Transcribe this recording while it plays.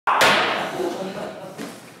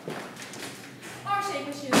Our shake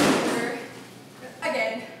machine is here.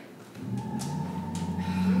 Again.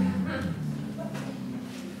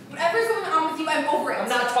 Whatever's going on with you, I'm over it. I'm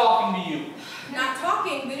not talking to you. Not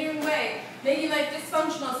talking, the new way. Making life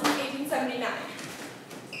dysfunctional since 1879.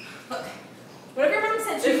 Look, whatever your mom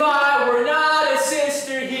said to you. If I were not a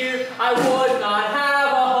sister here, I would not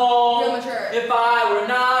have a home. Real mature. If I were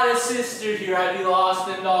not a sister here, I'd be lost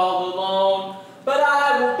and all alone. But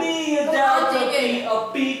I will be a delta beat, a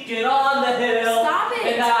beacon on the hill. Stop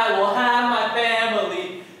it. And I will have my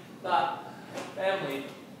family. Family.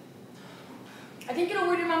 I didn't get a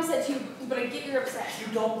word your mom said to you, but I get you're upset.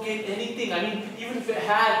 You don't get anything. I mean, even if it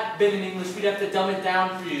had been in English, we'd have to dumb it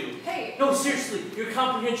down for you. Hey. No, seriously, your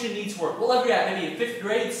comprehension needs work. What level are you at? Maybe in 5th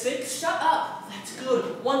grade, 6th? Shut up. That's good.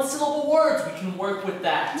 1-syllable words. We can work with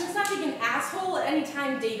that. Let's not take an asshole at any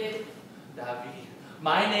time, David. David.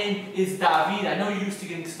 My name is David. I know you're used to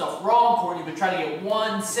getting stuff wrong, Courtney, but try to get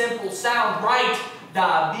one simple sound right.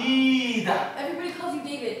 David. Everybody calls you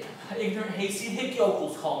David. Ignorant, hayseed hick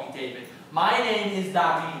yokels call me David. My name is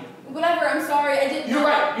David. Whatever, I'm sorry, I didn't know. You're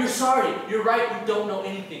right, you're sorry. You're right, you don't know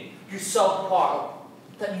anything. You're subpar.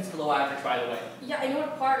 That means below average, by the way. Yeah, I know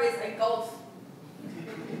what par is. I golf.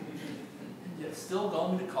 You're still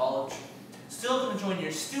going to college. Still going to join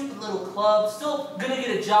your stupid little club. Still going to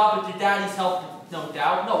get a job with your daddy's help, no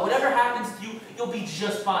doubt. No, whatever happens to you, you'll be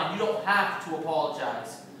just fine. You don't have to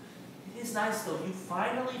apologize. It is nice, though. You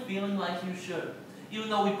finally feeling like you should. Even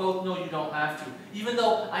though we both know you don't have to. Even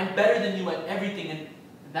though I'm better than you at everything, and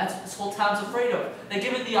that's what this whole town's afraid of. That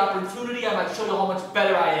given the opportunity, I might show you how much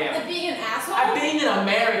better I am. Like being an asshole? I'm being an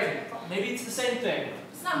American. Maybe it's the same thing.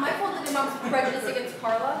 It's not my fault that your mom's prejudiced against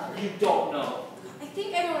Carla. You don't know. I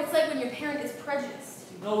think I know what it's like when your parent is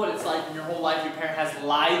prejudiced. You know what it's like when your whole life your parent has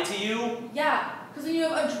lied to you? Yeah, because when you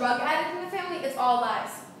have a drug addict in the family, it's all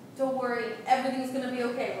lies. Don't worry, everything's going to be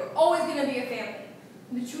okay. We're always going to be a family.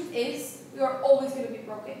 And the truth is, we are always going to be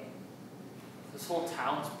broken. This whole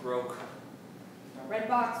town's broke. No Red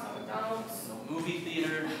Box, no McDonald's. No movie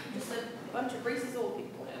theater. Just a bunch of racist old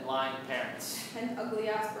people. And lying parents. And ugly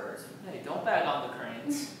ass birds. Hey, don't bag on the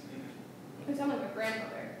Cranes. You sound like my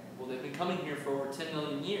grandmother. Well, they've been coming here for over 10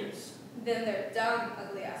 million years. Then they're dumb,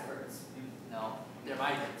 ugly ass birds. No, they're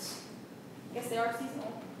migrants. I guess they are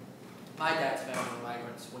seasonal. My dad's family were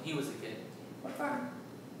migrants when he was a kid. What farm?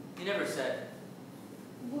 He never said.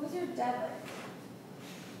 What was your dad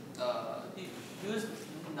like? He was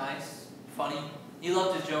nice, funny. He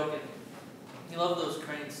loved to joke, and he loved those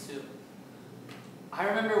Cranes too. I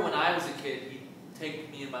remember when I was a kid, he'd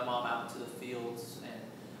take me and my mom out to the fields and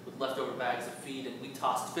with leftover bags of feed, and we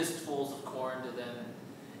tossed fistfuls of corn to them. And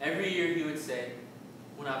every year he would say,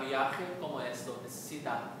 "Una viaje como esto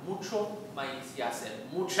necesita mucho maíz y hace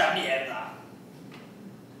mucha mierda."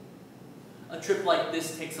 A trip like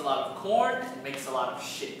this takes a lot of corn and makes a lot of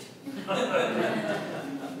shit.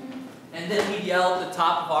 And then he'd yell at the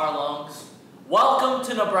top of our lungs, "Welcome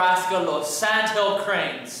to Nebraska, Los Sandhill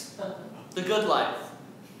Cranes. The good life."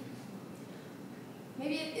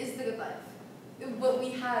 Maybe it is the good life. What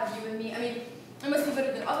we have, you and me. I mean, it must be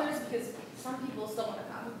better than others because some people still want to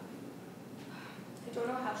come. I don't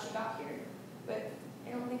know how she got here, but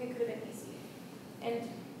I don't think it could have been easy. And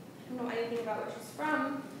I don't know anything about where she's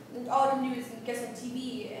from. And all I can do is guess on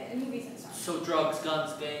TV and movies and stuff. So drugs,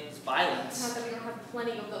 guns, gangs, violence. Not that we don't have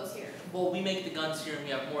plenty of those here. Well, we make the guns here and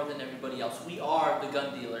we have more than everybody else. We are the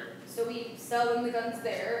gun dealer. So we sell them the guns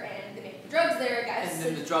there and they make the drugs there, I guess. And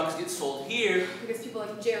then the drugs get sold here. Because people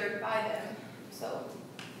like Jared buy them. So,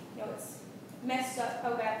 you know, it's messed up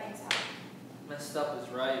how bad things happen. Messed up is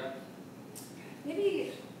right.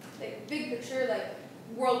 Maybe, like, big picture, like,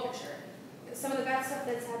 world picture. Some of the bad stuff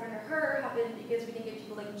that's happened to her happened because we didn't give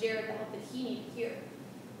people like Jared the help that he needed here.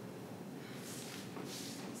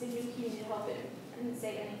 He knew he needed help and I didn't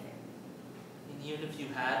say anything. And even if you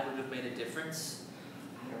had, would it have made a difference?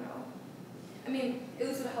 I don't know. I mean, it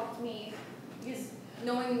was what helped me because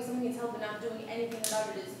knowing someone needs help and not doing anything about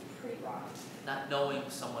it is pretty rotten. Not knowing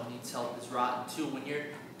someone needs help is rotten too. When you're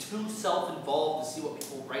too self-involved to see what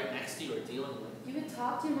people right next to you are dealing with. You could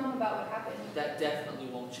talk to your mom about what happened. That definitely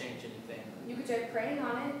won't change anything. You could try praying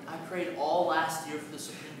on it. I prayed all last year for the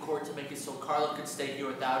Supreme Court to make it so Carla could stay here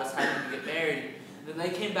without us having to get married. And then they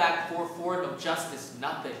came back 4-4, no justice,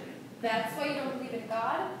 nothing. That's why you don't believe in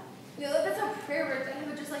God? You know, that's how prayer works. I have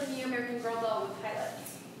it just like the American Girl doll with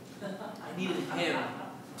highlights. I needed him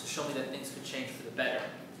to show me that things could change for the better.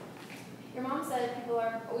 Your mom said people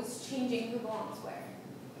are always changing who belongs where.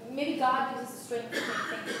 Maybe God gives us the strength to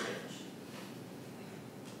make things change.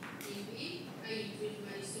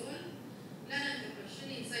 Marisol, lana ka passion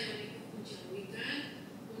inside ang ikaw kung siya wikan,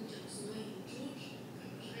 kung siya sumahin.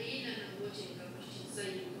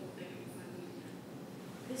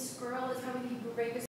 this girl is probably the bravest